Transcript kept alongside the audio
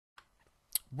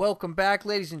Welcome back,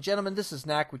 ladies and gentlemen. This is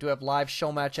Knack. We do have live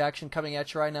show match action coming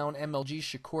at you right now on MLG,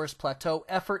 Shakur's Plateau.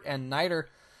 Effort and Knightr,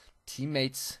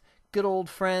 teammates, good old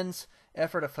friends.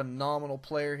 Effort, a phenomenal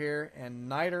player here, and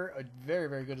Knightr, a very,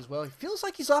 very good as well. He feels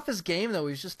like he's off his game, though.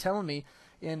 He's just telling me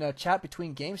in a chat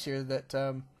between games here that,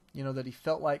 that he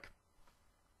felt like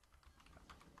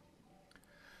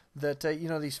that,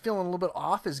 he's feeling a little bit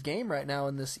off his game right now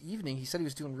in this evening. He said he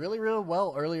was doing really, really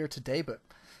well earlier today, but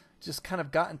just kind of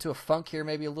got into a funk here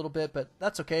maybe a little bit, but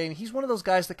that's okay. And he's one of those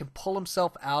guys that can pull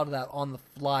himself out of that on the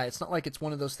fly. It's not like it's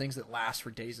one of those things that lasts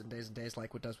for days and days and days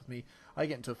like what does with me. I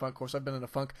get into a funk. Of course, I've been in a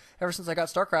funk ever since I got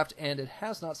StarCraft, and it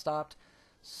has not stopped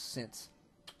since.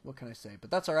 What can I say?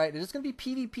 But that's all right. It is going to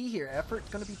be PvP here. Effort's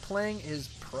going to be playing his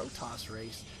Protoss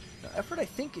race. Now, Effort, I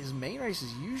think his main race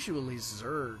is usually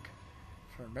Zerg,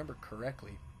 if I remember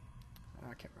correctly.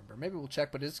 I can't remember. Maybe we'll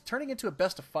check, but it's turning into a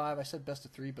best of 5. I said best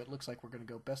of 3, but it looks like we're going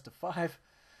to go best of 5.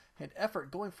 And Effort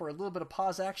going for a little bit of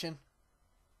pause action.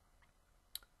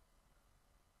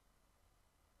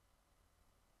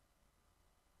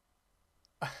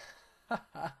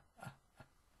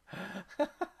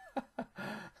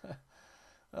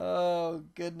 Oh,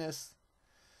 goodness.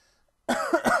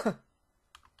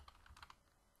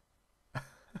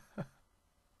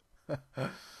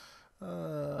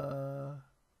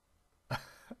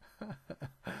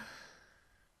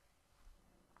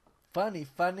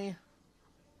 Funny.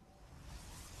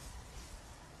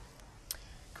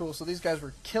 Cool, so these guys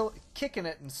were kicking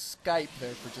it in Skype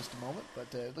there for just a moment,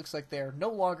 but it looks like they're no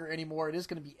longer anymore. It is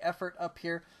going to be Effort up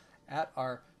here at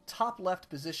our top left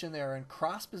position. They are in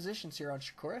cross positions here on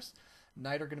Shakur's.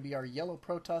 Knightr going to be our yellow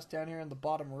Protoss down here in the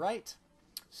bottom right.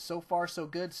 So far, so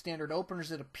good. Standard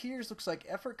openers, it appears. Looks like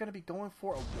Effort going to be going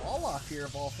for a wall off here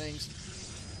of all things.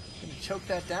 Going to choke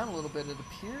that down a little bit, it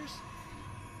appears.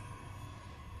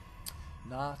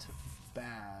 Not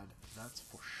bad, that's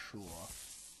for sure.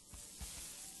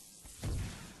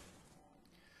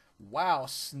 Wow,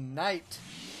 sniped.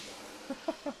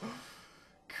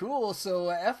 Cool, so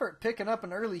Effort picking up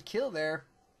an early kill there.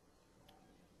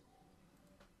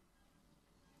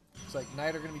 Looks like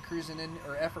Knightr going to be cruising in,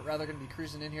 or Effort rather going to be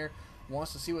cruising in here.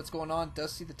 Wants to see what's going on,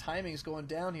 does see the timings going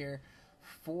down here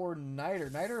for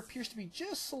Knightr. Knightr appears to be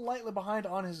just slightly behind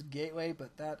on his gateway,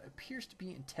 but that appears to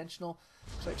be intentional.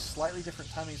 Looks like slightly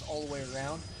different timings all the way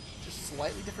around. Just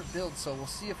slightly different builds, so we'll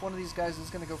see if one of these guys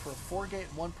is going to go for a 4-gate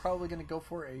and one probably going to go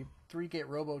for a 3-gate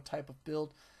robo type of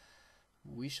build.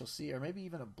 We shall see, or maybe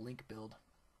even a blink build.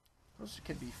 Those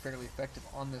can be fairly effective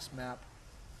on this map.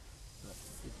 But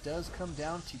it does come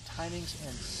down to timings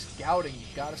and scouting.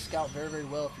 You've got to scout very, very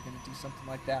well if you're going to do something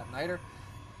like that. Knightr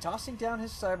tossing down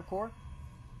his Cybercore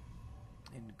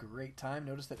in great time.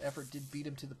 Notice that Effort did beat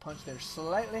him to the punch there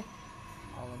slightly.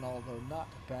 All in all, though, not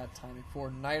bad timing for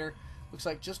Knightr. Looks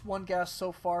like just one gas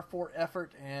so far for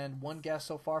Effort and one gas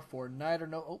so far for Knightr.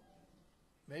 No, oh,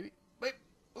 maybe. Wait,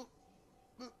 ooh,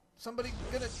 somebody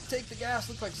gonna take the gas.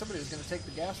 Looks like somebody was gonna take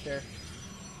the gas there.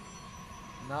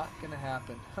 Not gonna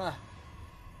happen, huh?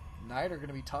 Knightr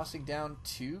gonna be tossing down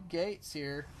 2 gates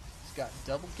here. He's got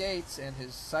double gates and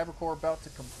his Cybercore about to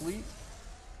complete.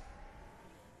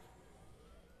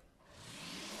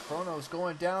 Chrono's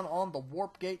going down on the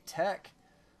Warp Gate tech.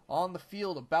 On the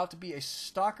field, about to be a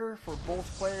stalker for both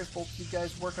players. Both you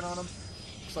guys working on him.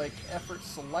 Looks like Effort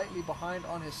slightly behind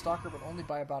on his stalker, but only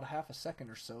by about half a second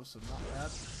or so, so not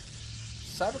bad.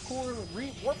 Cybercore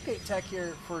Warp Gate tech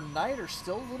here for Knightr,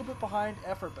 still a little bit behind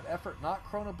Effort, but Effort not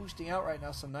chrono boosting out right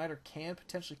now, so Knightr can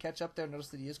potentially catch up there. Notice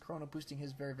that he is chrono boosting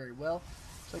his very, very well.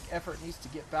 Looks like Effort needs to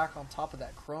get back on top of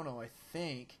that chrono, I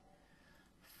think,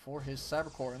 for his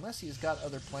Cybercore, unless he's got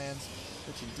other plans,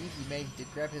 which indeed he may. He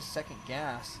did grab his second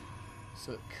gas,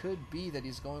 so it could be that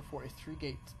he's going for a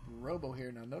 3-gate robo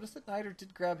here. Now notice that Knightr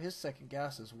did grab his second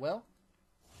gas as well.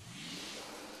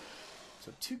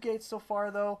 So 2 gates so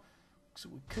far though, so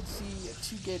we could see a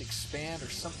 2-gate expand or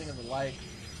something of the like.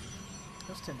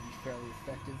 Those tend to be fairly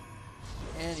effective.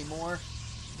 Anymore.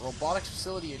 Robotics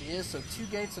facility it is, so 2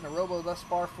 gates and a robo thus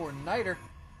far for Knightr.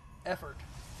 Effort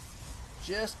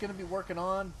just going to be working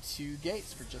on 2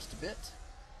 gates for just a bit.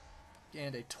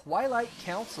 And a Twilight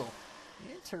Council.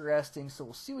 Interesting. So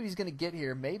we'll see what he's going to get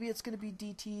here. Maybe it's going to be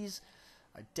DTs.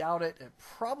 I doubt it. It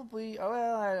probably...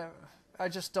 well, I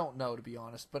just don't know, to be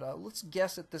honest. But let's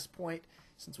guess at this point,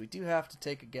 since we do have to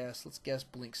take a guess. Let's guess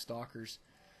Blink Stalkers.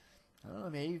 I don't know,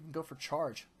 maybe even go for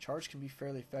Charge. Charge can be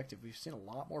fairly effective. We've seen a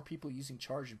lot more people using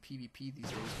Charge in PvP these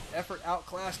days. Effort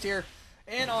outclassed here.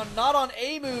 And not on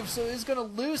a move, so he's going to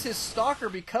lose his Stalker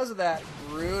because of that.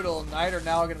 Brutal. Knightr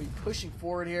now going to be pushing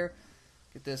forward here.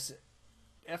 Get this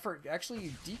Effort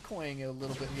actually decoying a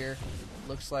little bit here.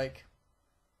 Looks like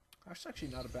That's actually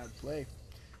not a bad play.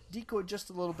 Decoyed just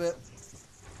a little bit.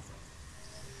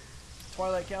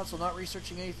 Twilight Council not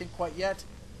researching anything quite yet.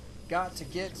 Got to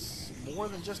get more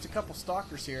than just a couple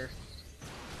stalkers here.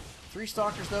 3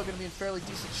 stalkers, though, going to be in fairly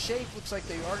decent shape. Looks like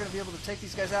they are going to be able to take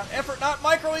these guys out. Effort not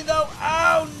microing, though.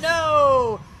 Oh,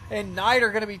 no! And Knighter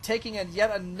going to be taking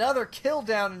yet another kill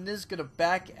down and is going to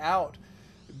back out.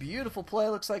 Beautiful play.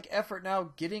 Looks like Effort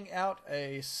now getting out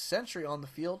a sentry on the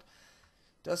field.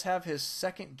 Does have his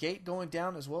second gate going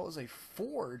down as well as a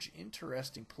forge.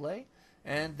 Interesting play.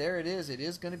 And there it is. It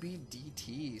is going to be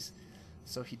DTs.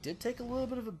 So he did take a little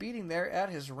bit of a beating there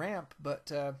at his ramp,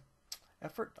 but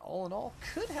Effort, all in all,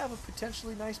 could have a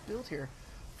potentially nice build here.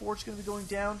 Forge going to be going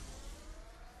down.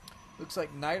 Looks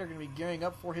like Knighter going to be gearing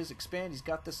up for his expand. He's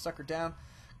got this sucker down.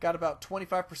 Got about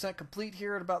 25% complete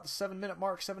here at about the 7-minute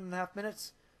mark, 7.5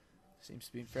 minutes. Seems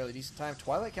to be in fairly decent time.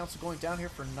 Twilight Council going down here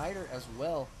for Knighter as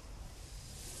well.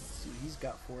 Let's see what he's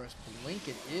got for us. Blink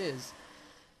it is.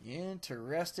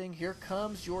 Interesting. Here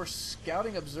comes your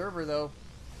scouting observer, though.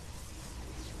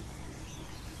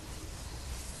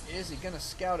 Is he going to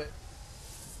scout it?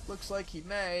 Looks like he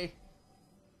may. I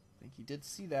think he did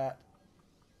see that.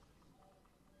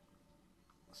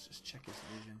 Let's just check his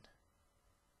vision.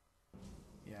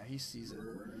 Yeah, he sees it.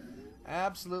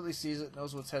 Absolutely sees it.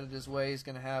 Knows what's headed his way. He's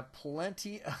going to have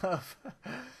plenty of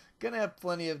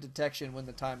detection when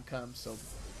the time comes. So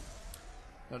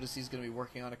notice he's going to be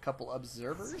working on a couple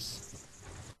observers.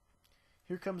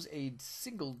 Here comes a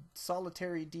single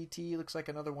solitary DT. Looks like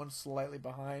another one slightly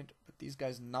behind, but these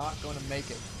guys not going to make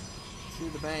it to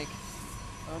the bank,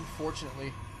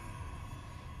 unfortunately.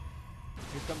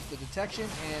 Here comes the detection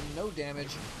and no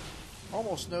damage.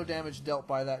 Almost no damage dealt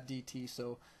by that DT,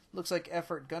 so looks like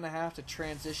Effort going to have to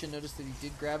transition. Notice that he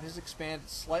did grab his expand.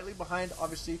 Slightly behind,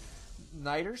 obviously,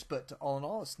 Knighters, but all in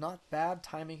all, it's not bad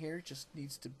timing here. Just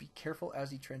needs to be careful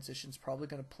as he transitions. Probably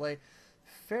going to play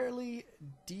fairly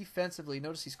defensively.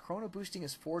 Notice he's chrono boosting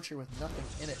his forge here with nothing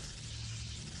in it.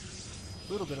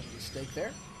 A little bit of a mistake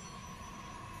there.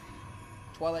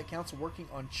 Twilight Council working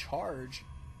on Charge.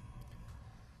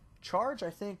 Charge, I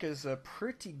think, is a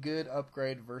pretty good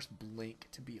upgrade versus Blink,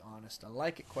 to be honest. I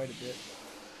like it quite a bit.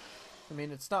 I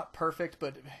mean, it's not perfect,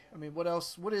 but, I mean, what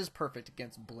else? What is perfect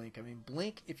against Blink? I mean,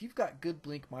 Blink, if you've got good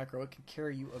Blink micro, it can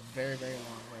carry you a very, very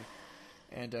long way.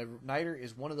 And Knighter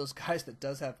is one of those guys that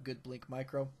does have good Blink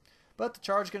micro. But the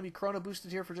Charge is going to be chrono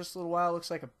boosted here for just a little while. Looks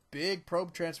like a big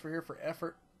probe transfer here for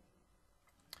Effort.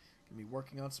 Going to be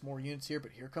working on some more units here,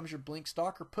 but here comes your Blink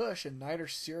Stalker push, and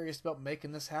Knighter's serious about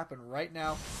making this happen right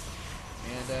now.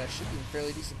 And should be in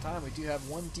fairly decent time. We do have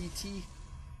 1 DT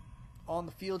on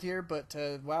the field here, but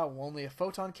wow, only a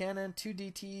Photon Cannon, 2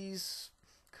 DTs,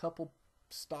 couple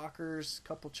Stalkers,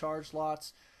 couple Charge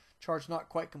lots. Charge not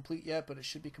quite complete yet, but it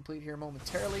should be complete here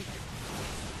momentarily.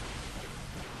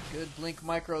 Good Blink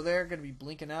micro there. Going to be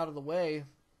blinking out of the way.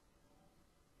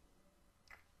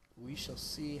 We shall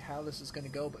see how this is going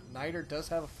to go, but Knighter does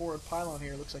have a forward pylon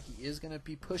here. Looks like he is going to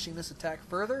be pushing this attack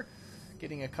further.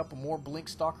 Getting a couple more Blink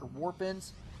Stalker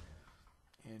warp-ins.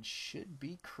 And should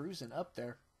be cruising up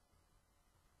there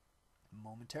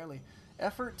momentarily.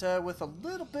 Effort with a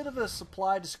little bit of a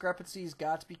supply discrepancy. He's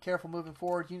got to be careful moving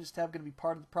forward. Units tab going to be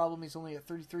part of the problem. He's only at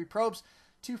 33 probes,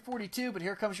 242, but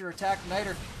here comes your attack.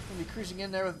 Knighter going to be cruising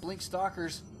in there with Blink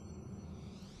Stalkers.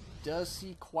 Does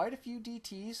see quite a few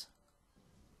DTs.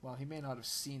 Well, he may not have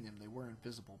seen them. They were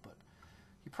invisible, but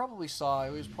he probably saw.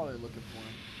 He was probably looking for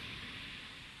him.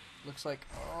 Looks like,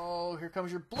 oh, here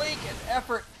comes your Blink and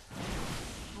Effort.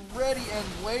 Ready and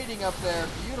waiting up there.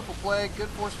 Beautiful play. Good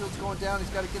force field's going down. He's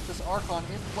got to get this Archon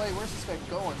in play. Where's this guy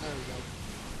going? There we go.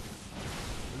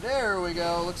 There we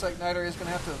go. Looks like Knighter is going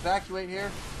to have to evacuate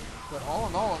here. But all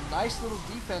in all, a nice little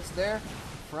defense there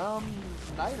from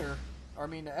Knighter. I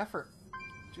mean, Effort.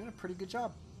 Doing a pretty good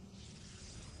job.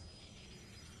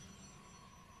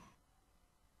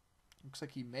 Looks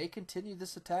like he may continue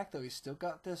this attack, though. He's still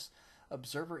got this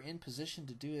observer in position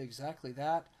to do exactly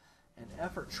that. And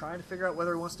Effort trying to figure out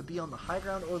whether he wants to be on the high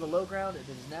ground or the low ground. It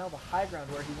is now the high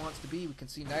ground where he wants to be. We can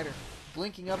see Knighter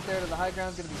blinking up there to the high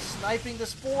ground. Going to be sniping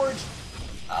this forge.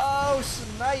 Oh,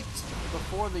 sniped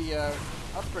before the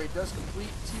upgrade does complete.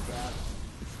 Too bad.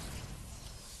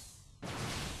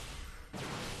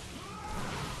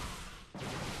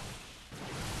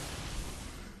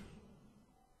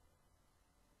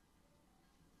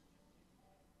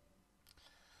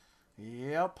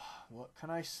 Yep. What can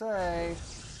I say?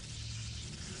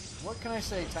 What can I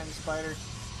say, Tiny Spider?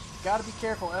 Got to be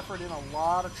careful. Effort in a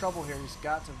lot of trouble here. He's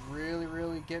got to really,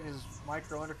 really get his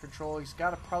micro under control. He's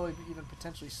got to probably even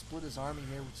potentially split his army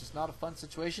here, which is not a fun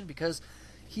situation because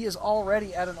he is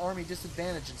already at an army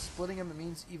disadvantage, and splitting him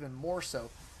means even more so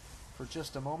for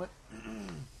just a moment.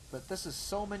 But this is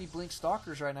so many Blink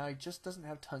Stalkers right now, he just doesn't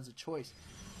have tons of choice.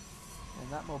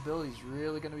 And that mobility is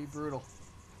really going to be brutal.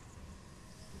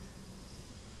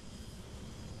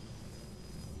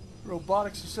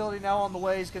 Robotics facility now on the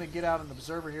way. He's going to get out an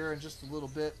observer here in just a little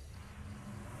bit.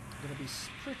 Going to be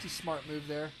a pretty smart move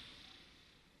there.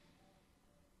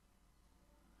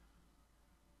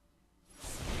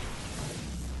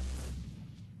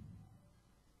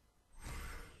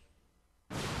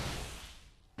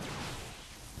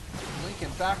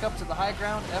 Lincoln back up to the high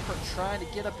ground. Effort trying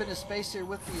to get up into space here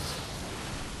with these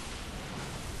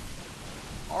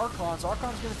Archons.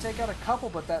 Archon's going to take out a couple,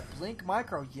 but that Blink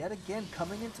Micro yet again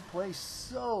coming into play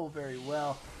so very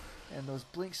well. And those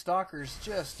Blink Stalkers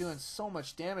just doing so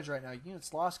much damage right now.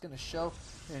 Units lost going to show.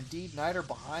 And indeed, Knightr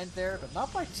behind there, but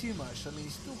not by too much. I mean,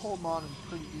 he's still holding on in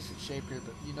pretty decent shape here,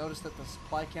 but you notice that the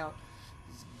supply count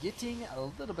is getting a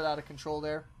little bit out of control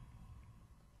there.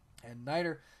 And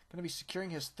Knightr going to be securing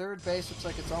his third base. Looks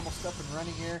like it's almost up and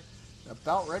running here.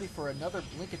 About ready for another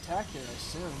Blink attack here, I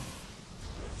assume.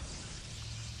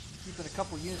 Keeping a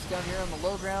couple units down here on the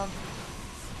low ground.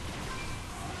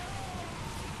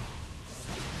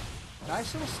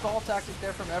 Nice little stall tactic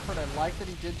there from Effort. I like that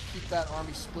he did keep that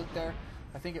army split there.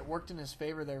 I think it worked in his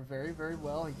favor there very, very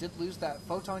well. He did lose that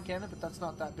photon cannon, but that's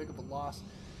not that big of a loss.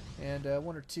 And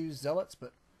one or two zealots,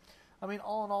 but I mean,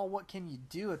 all in all, what can you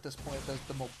do at this point?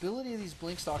 The mobility of these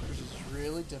Blink Stalkers is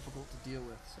really difficult to deal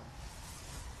with. So,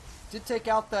 did take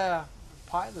out the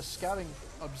scouting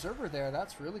observer there.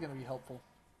 That's really going to be helpful.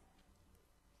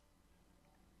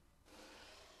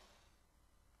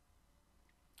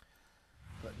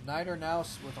 But Knightr now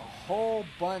with a whole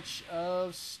bunch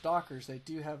of Stalkers. They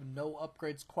do have no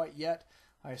upgrades quite yet.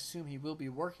 I assume he will be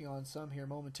working on some here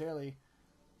momentarily.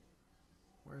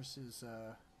 Where's his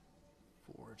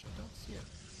forge? I don't see it.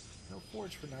 No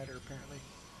forge for Knightr apparently.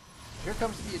 Here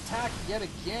comes the attack yet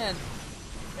again.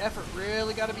 Effort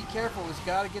really got to be careful. He's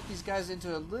got to get these guys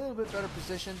into a little bit better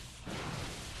position.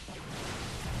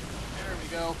 There we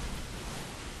go.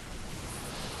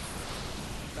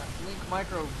 That Blink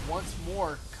Micro once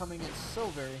more coming in so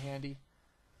very handy.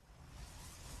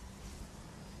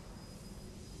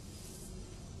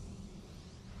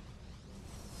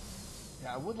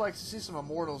 Yeah, I would like to see some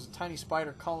Immortals. A tiny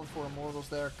spider calling for Immortals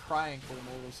there, crying for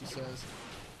Immortals, he says.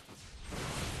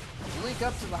 Blink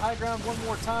up to the high ground one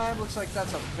more time. Looks like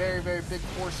that's a very, very big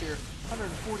force here.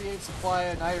 148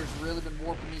 supply. Knight's really been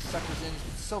warping these suckers in. He's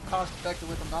been so cost effective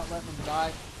with them, not letting them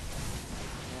die.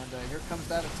 And here comes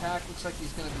that attack. Looks like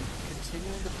he's going to be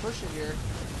continuing to push it here.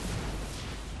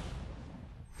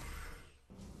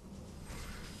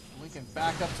 Lincoln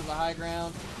back up to the high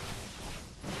ground.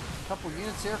 A couple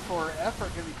units here for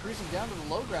Effort. Going to be cruising down to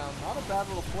the low ground. Not a bad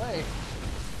little play.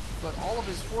 But all of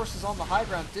his forces on the high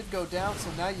ground did go down. So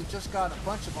now you've just got a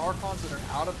bunch of Archons that are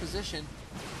out of position.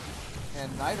 And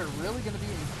Knightr really going to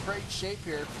be in great shape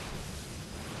here.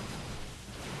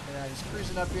 Yeah, he's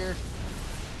cruising up here.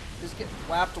 Just getting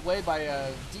whapped away by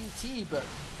a DT, but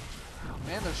oh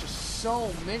man, there's just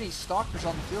so many Stalkers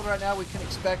on the field right now. We can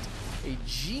expect a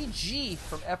GG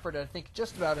from Effort, I think,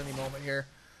 just about any moment here.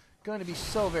 Going to be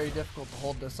so very difficult to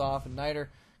hold this off, and Knightr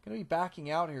going to be backing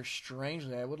out here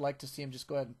strangely. I would like to see him just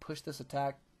go ahead and push this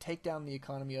attack, take down the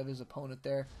economy of his opponent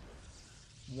there.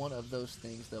 One of those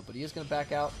things, though, but he is going to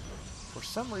back out for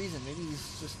some reason. Maybe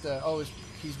he's just,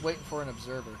 he's waiting for an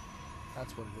observer.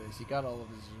 That's what it is. He got all of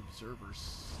his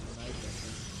observers.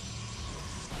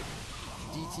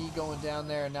 DT going down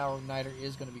there, and now Knightr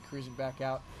is going to be cruising back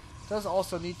out. Does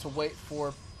also need to wait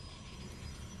for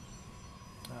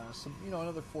some,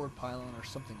 another forward pylon or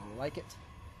something like it.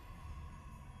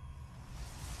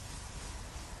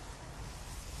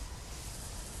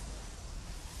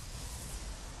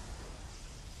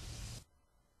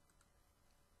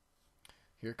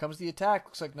 Here comes the attack.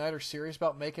 Looks like Knightr serious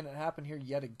about making it happen here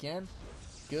yet again.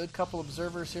 Good couple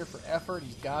observers here for Effort.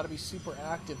 He's got to be super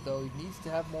active, though. He needs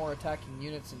to have more attacking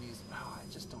units, and he's... Oh,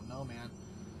 I just don't know, man.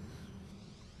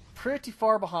 Pretty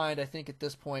far behind, I think, at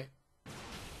this point.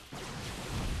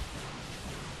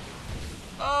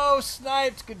 Oh,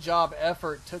 sniped! Good job,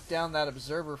 Effort. Took down that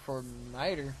observer for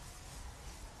Knightr.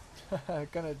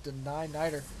 Gonna deny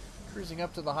Knightr. Cruising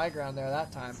up to the high ground there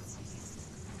that time.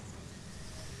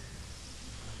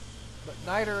 But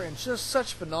Knightr in just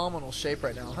such phenomenal shape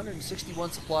right now.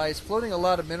 161 supplies, floating a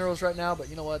lot of minerals right now, but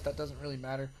you know what? That doesn't really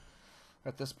matter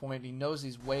at this point. He knows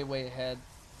he's way, way ahead,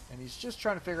 and he's just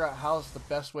trying to figure out how's the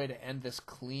best way to end this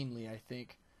cleanly, I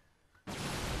think. Going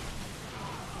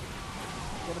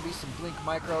to be some Blink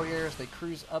Micro here as they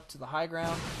cruise up to the high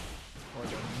ground. Or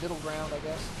the middle ground, I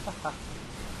guess.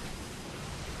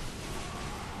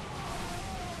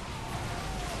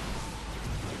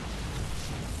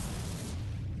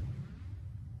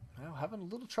 Well, having a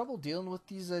little trouble dealing with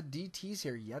these DTs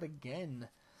here yet again.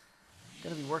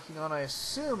 Going to be working on, I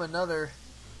assume, another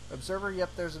observer.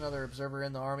 Yep, there's another observer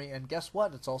in the army. And guess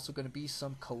what? It's also going to be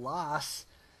some Colossus.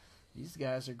 These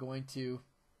guys are going to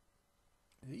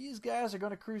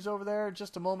cruise over there in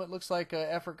just a moment. Looks like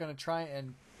Effort going to try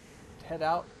and head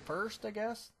out first, I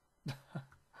guess.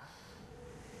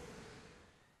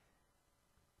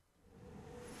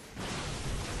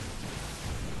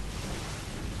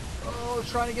 Oh,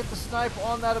 trying to get the snipe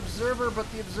on that observer, but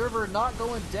the observer not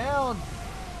going down.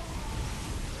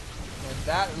 And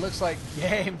that, it looks like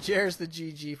game. Cheers the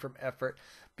GG from Effort.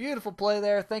 Beautiful play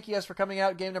there. Thank you guys for coming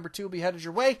out. Game number 2 will be headed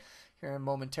your way here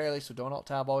momentarily, so don't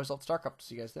alt-tab, always alt-StarCraft.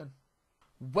 See you guys then.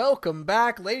 Welcome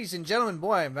back, ladies and gentlemen.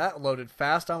 Boy, that loaded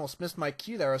fast. I almost missed my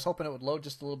cue there. I was hoping it would load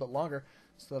just a little bit longer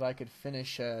so that I could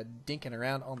finish dinking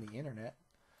around on the internet.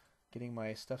 Getting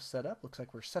my stuff set up. Looks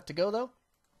like we're set to go, though.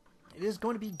 It is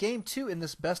going to be Game 2 in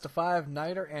this best of 5.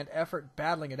 Knighter and Effort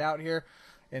battling it out here.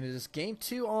 And it is Game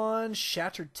 2 on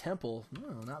Shattered Temple.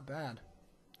 Oh, not bad.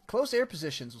 Close air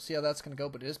positions. We'll see how that's going to go,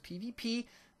 but it is PvP.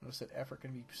 Notice that Effort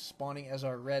going to be spawning as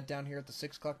our red down here at the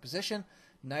 6 o'clock position.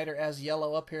 Knighter as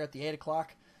yellow up here at the 8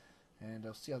 o'clock. And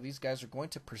we'll see how these guys are going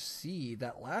to proceed.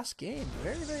 That last game,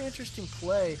 very, very interesting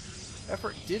play.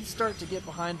 Effort did start to get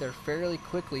behind there fairly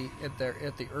quickly at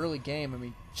the early game. I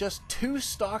mean, just 2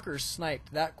 stalkers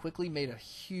sniped that quickly made a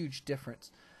huge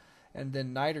difference. And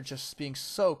then Knighter just being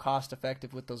so cost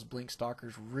effective with those blink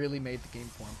stalkers really made the game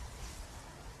for him.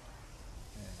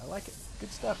 I like it.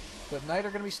 Good stuff. But Knighter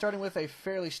going to be starting with a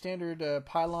fairly standard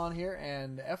pylon here,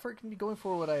 and Effort can be going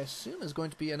for what I assume is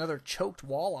going to be another choked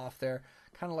wall off there,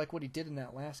 kind of like what he did in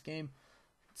that last game.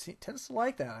 He tends to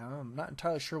like that. I'm not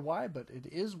entirely sure why, but it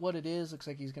is what it is. Looks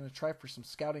like he's going to try for some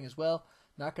scouting as well.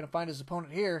 Not going to find his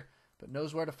opponent here, but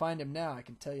knows where to find him now, I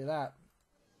can tell you that.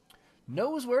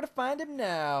 Knows where to find him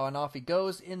now, and off he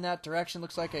goes in that direction.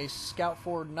 Looks like a scout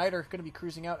for Knighter going to be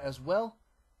cruising out as well.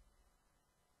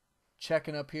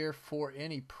 Checking up here for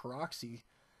any proxy.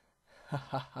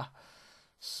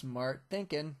 Smart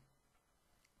thinking.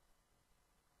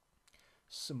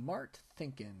 Smart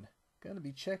thinking. Going to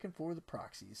be checking for the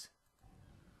proxies.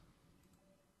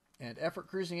 And Effort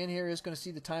cruising in here is going to see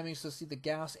the timing, so see the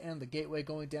gas and the gateway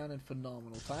going down in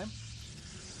phenomenal time.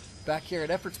 Back here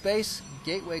at Effort's base,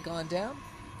 gateway gone down.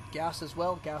 Gas as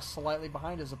well. Gas slightly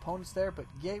behind his opponents there, but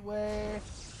gateway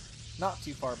not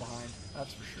too far behind.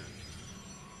 That's for sure.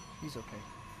 He's okay.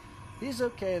 He's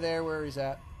okay there where he's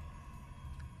at.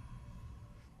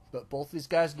 But both of these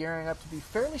guys gearing up to be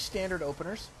fairly standard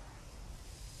openers.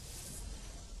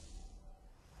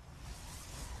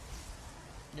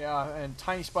 Yeah, and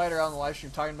Tiny Spider on the live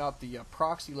stream talking about the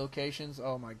proxy locations.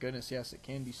 Oh my goodness, yes, it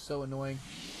can be so annoying.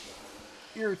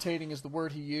 Irritating is the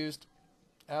word he used.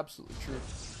 Absolutely true.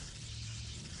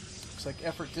 Looks like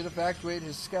Effort did evacuate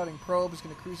his scouting probe. He's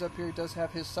going to cruise up here. He does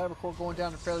have his cyber core going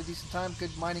down in fairly decent time. Good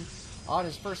mining on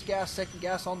his first gas, second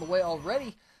gas on the way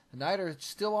already. Knighter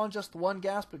still on just the 1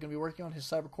 gas, but going to be working on his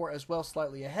cyber core as well,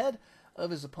 slightly ahead of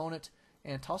his opponent,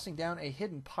 and tossing down a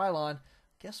hidden pylon.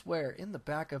 Guess where? In the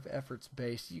back of Effort's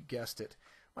base. You guessed it.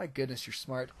 My goodness, you're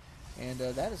smart. And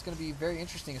that is going to be very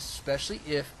interesting, especially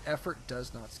if Effort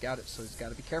does not scout it. So he's got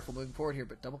to be careful moving forward here.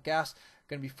 But double gas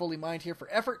going to be fully mined here for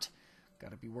Effort.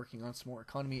 Got to be working on some more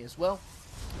economy as well.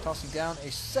 Tossing down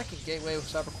a second gateway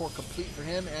with cyber core complete for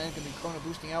him, and going to be chrono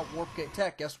boosting out warp gate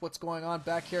tech. Guess what's going on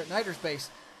back here at Knighter's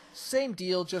base? Same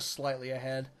deal, just slightly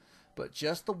ahead, but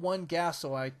just the 1 gas.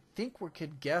 So I think we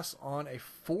could guess on a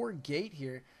 4 gate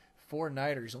here for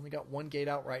Knighter. He's only got 1 gate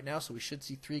out right now, so we should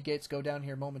see 3 gates go down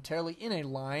here momentarily in a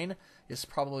line. Is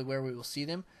probably where we will see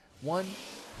them. 1,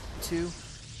 2,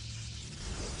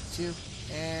 2,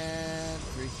 and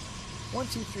 3. 1,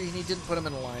 2, 3, and he didn't put them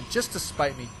in a line, just to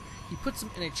spite me. He puts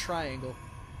them in a triangle.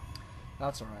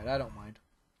 That's alright, I don't mind.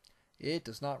 It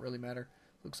does not really matter.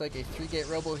 Looks like a 3-gate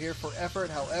robo here for Effort.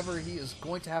 However, he is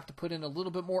going to have to put in a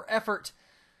little bit more effort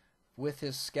with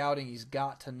his scouting. He's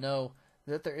got to know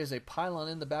that there is a pylon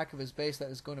in the back of his base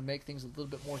that is going to make things a little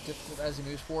bit more difficult as he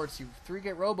moves forward. So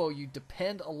 3-gate robo, you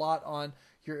depend a lot on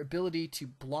your ability to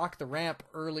block the ramp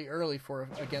early for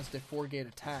against a 4-gate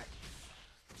attack.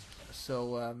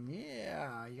 So,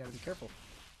 yeah, you got to be careful.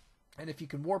 And if you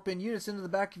can warp in units into the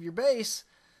back of your base,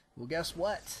 well, guess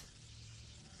what?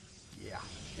 Yeah,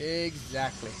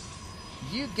 exactly.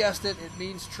 You guessed it. It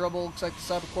means trouble. Looks like the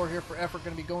cyber core here for Effort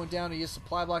going to be going down. He has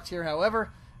supply blocks here,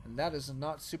 however, and that is a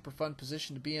not super fun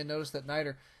position to be in. Notice that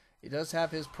Knighter, he does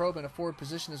have his probe in a forward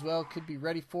position as well. Could be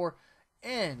ready for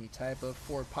any type of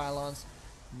forward pylons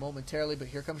momentarily. But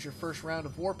here comes your first round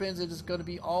of warp-ins. It is going to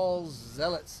be all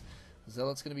Zealots.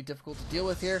 Zealots going to be difficult to deal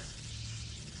with here.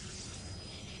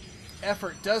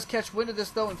 Effort does catch wind of this,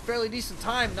 though, in fairly decent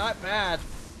time. Not bad.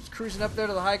 Just cruising up there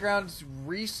to the high ground.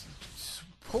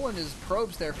 Pulling his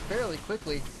probes there fairly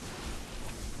quickly.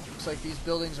 Looks like these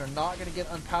buildings are not going to get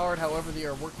unpowered. However, they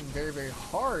are working very, very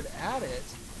hard at it.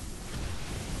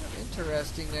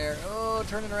 Interesting there. Oh,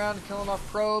 turning around and killing off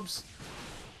probes.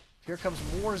 Here comes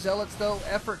more Zealots, though.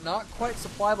 Effort not quite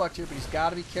supply blocked here, but he's got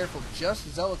to be careful. Just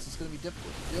Zealots is going to be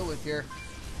difficult to deal with here.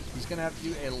 He's going to have to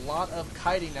do a lot of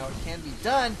kiting. Now, it can be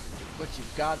done, but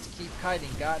you've got to keep kiting.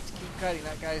 Got to keep kiting.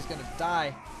 That guy is going to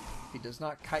die if he does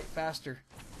not kite faster.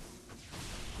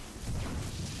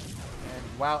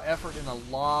 And wow, Effort in a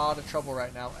lot of trouble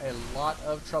right now. A lot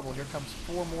of trouble. Here comes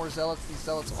 4 more Zealots. These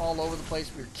Zealots all over the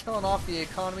place. We're killing off the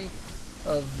economy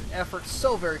of Effort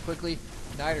so very quickly.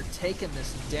 Knightr taking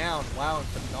this down. Wow, in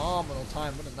phenomenal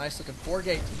time. What a nice looking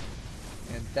 4-gate.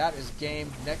 And that is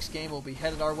game. Next game will be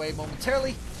headed our way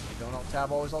momentarily. Don't alt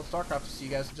tab, always alt StarCraft. See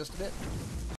you guys in just a bit.